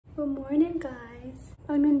Good morning, guys.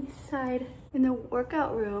 I'm inside in the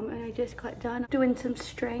workout room and I just got done doing some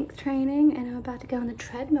strength training and I'm about to get on the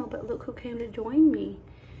treadmill, but look who came to join me.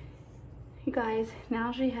 You guys,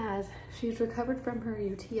 now she's recovered from her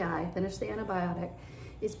UTI, finished the antibiotic,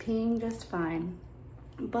 is peeing just fine.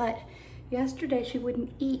 But yesterday she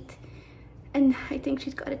wouldn't eat and I think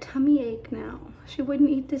she's got a tummy ache now. She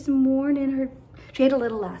wouldn't eat this morning. She ate a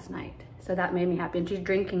little last night, so that made me happy, and she's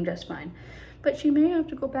drinking just fine. But she may have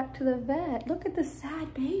to go back to the vet. Look at the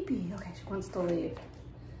sad baby. Okay, she wants to leave.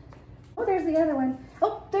 Oh, there's the other one.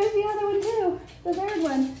 Oh, there's the other one too. The third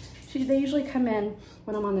one. They usually come in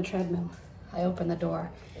when I'm on the treadmill. I open the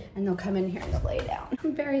door and they'll come in here and they'll lay down.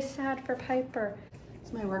 I'm very sad for Piper.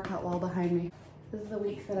 It's my workout wall behind me. This is the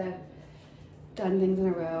weeks that I've done things in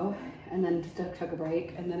a row and then took a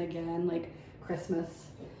break, and then again, like Christmas,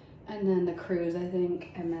 and then the cruise, I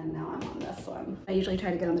think, and then now I'm on this one. I usually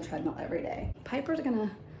try to get on the treadmill every day. Piper's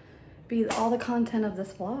gonna be all the content of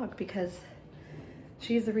this vlog because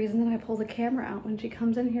she's the reason that I pull the camera out when she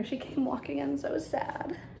comes in here. She came walking in so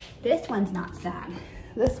sad. This one's not sad.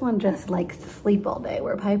 This one just likes to sleep all day,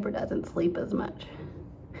 where Piper doesn't sleep as much.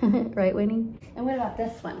 Right, Winnie? And what about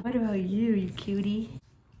this one? What about you, you cutie?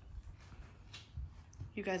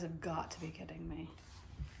 You guys have got to be kidding me.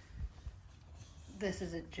 This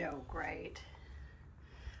is a joke, right?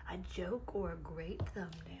 A joke or a great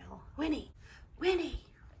thumbnail? Winnie! Winnie!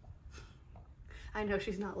 I know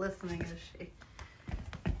she's not listening, is she?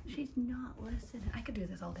 She's not listening. I could do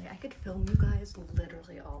this all day. I could film you guys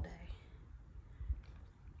literally all day.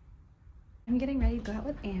 I'm getting ready to go out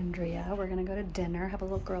with Andrea. We're gonna go to dinner, have a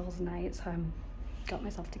little girls' night, so I'm got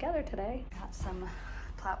myself together today. Got some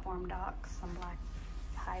platform docks, some black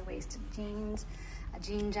high-waisted jeans, a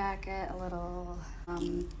jean jacket, a little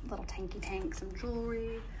tanky tank, some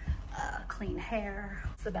jewelry, clean hair.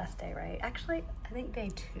 It's the best day, right? Actually, I think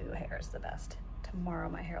day 2 hair is the best. Tomorrow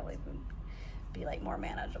my hair will even be like more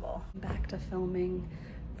manageable. Back to filming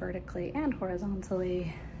vertically and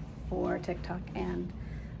horizontally for TikTok and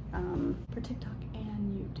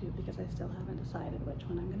YouTube, because I still haven't decided which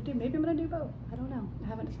one I'm gonna do. Maybe I'm gonna do both. I don't know. I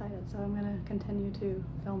haven't decided, so I'm gonna continue to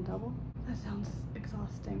film double. That sounds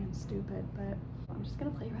exhausting and stupid, but I'm just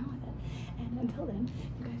gonna play around with it. And until then,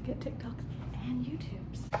 you guys get TikToks and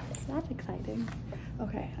YouTubes. So that's exciting.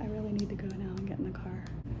 Okay, I really need to go now and get in the car.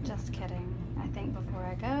 Just kidding. I think before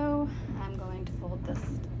I go, I'm going to fold this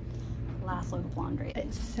last load of laundry.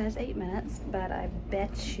 It says 8 minutes, but I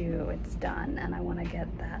bet you it's done, and I want to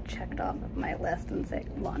get that checked off of my list and say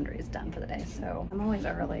laundry is done for the day. So I'm always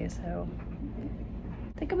early, so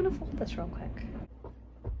I think I'm gonna fold this real quick.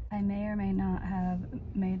 I may or may not have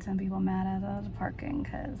made some people mad as I was parking,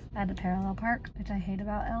 because I had to parallel park, which I hate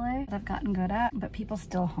about LA, that I've gotten good at, but people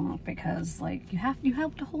still honk because like you have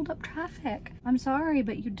to hold up traffic. I'm sorry,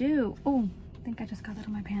 but you do. Oh, I think I just got that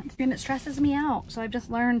on my pants. And it stresses me out. So I've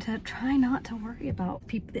just learned to try not to worry about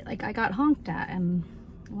people that, like, I got honked at and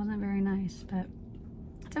it wasn't very nice, but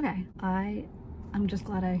it's okay. I'm just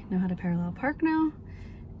glad I know how to parallel park now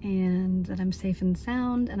and that I'm safe and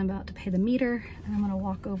sound, and I'm about to pay the meter and I'm gonna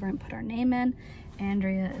walk over and put our name in.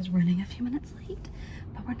 Andrea is running a few minutes late,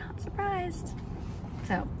 but we're not surprised.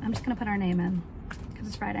 So I'm just gonna put our name in because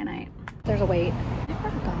it's Friday night. There's a wait. I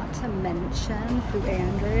forgot to mention who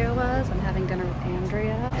Andrea was. I'm having dinner with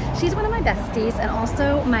Andrea. She's one of my besties and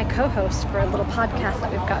also my co-host for a little podcast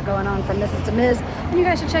that we've got going on from Mrs. to Ms. And you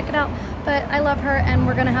guys should check it out. But I love her and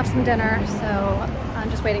we're gonna have some dinner. So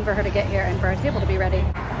I'm just waiting for her to get here and for our table to be ready.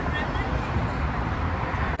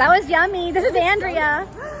 That was yummy. This is Andrea.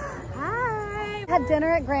 Hi. Had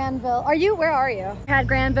dinner at Granville. Where are you? Had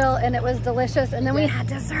Granville and it was delicious, and then we had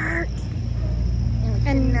dessert.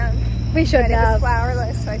 And we should have. It was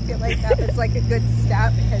flourless, so I feel like that was like a good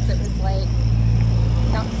step because it was like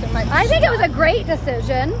not so much. I think it was a great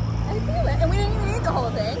decision. I feel it. And we didn't even eat the whole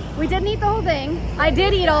thing. We didn't eat the whole thing. I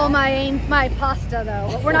did eat all my pasta though,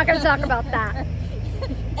 but we're not going to talk about that.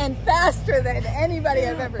 And faster than anybody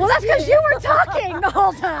I've ever seen. Well, that's because you were talking the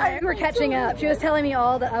whole time. We were catching up. She was telling me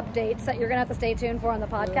all the updates that you're going to have to stay tuned for on the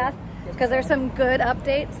podcast, because there's some good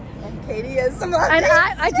updates. And Katie has some updates. And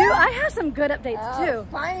I have some good updates too.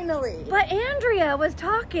 Finally. But Andrea was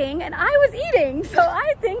talking and I was eating, so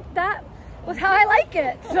I think that was how I like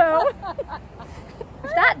it. So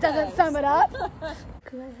if that doesn't sum it up.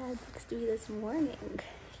 Who I had next to me this morning.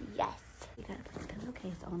 Yes. We gotta put the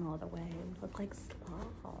pillowcase on all the way. We look like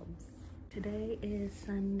slobs. Today is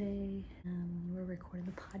Sunday. We're recording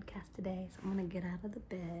the podcast today, so I'm gonna get out of the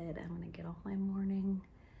bed. I'm gonna get all my morning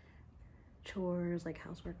chores, like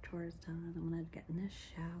housework chores done. I'm gonna get in the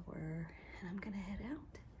shower and I'm gonna head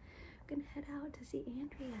out. I'm gonna head out to see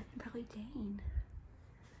Andrea and probably Dane.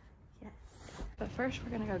 But first we're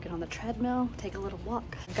gonna go get on the treadmill, take a little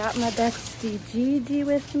walk. I got my bestie Gigi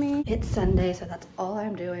with me. It's Sunday, so that's all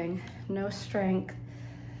I'm doing. No strength,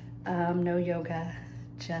 no yoga,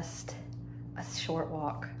 just a short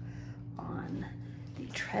walk on the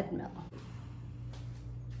treadmill.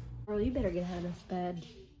 Girl, you better get out of this bed.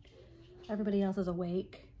 Everybody else is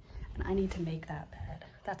awake, and I need to make that bed.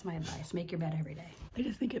 That's my advice, make your bed every day. I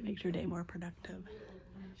just think it makes your day more productive.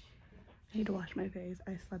 I need to wash my face.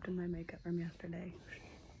 I slept in my makeup from yesterday.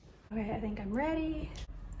 Okay, I think I'm ready.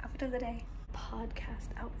 Outfit of the day.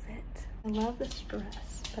 Podcast outfit. I love this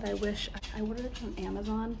dress, but I wish I ordered it from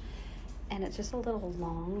Amazon and it's just a little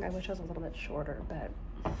long. I wish it was a little bit shorter, but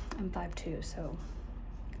I'm 5'2", so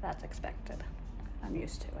that's expected. I'm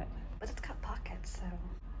used to it. But it's got pockets, so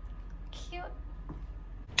cute.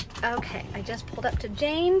 Okay, I just pulled up to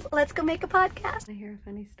Jane's. Let's go make a podcast. I hear a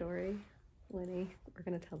funny story. Lenny, we're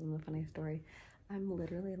gonna tell them the funny story. I'm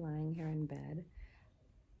literally lying here in bed,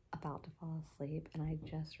 about to fall asleep, and I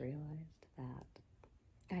just realized that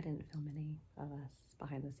I didn't film any of us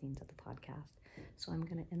behind the scenes of the podcast. So I'm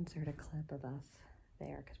gonna insert a clip of us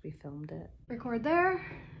there because we filmed it. Record there,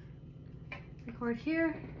 record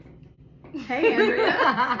here. Hey, Andrea.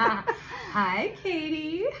 Hi,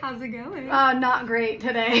 Katie. How's it going? Not great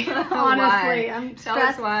today, honestly. Why? I'm Tell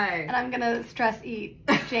stressed, us why. and I'm gonna stress eat.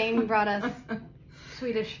 Jane brought us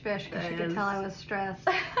Swedish fish because she could tell I was stressed.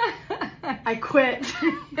 I quit.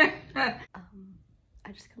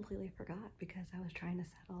 I just completely forgot because I was trying to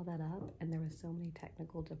set all that up and there was so many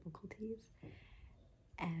technical difficulties,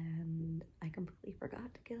 and I completely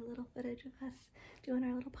forgot to get a little footage of us doing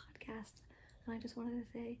our little podcast. And I just wanted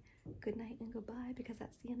to say good night and goodbye because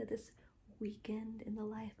that's the end of this weekend in the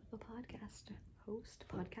life of a podcast host,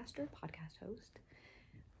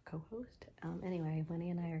 co-host. Anyway,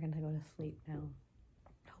 Winnie and I are gonna go to sleep now.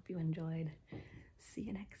 Hope you enjoyed. See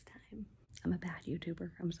you next time. I'm a bad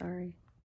YouTuber. I'm sorry.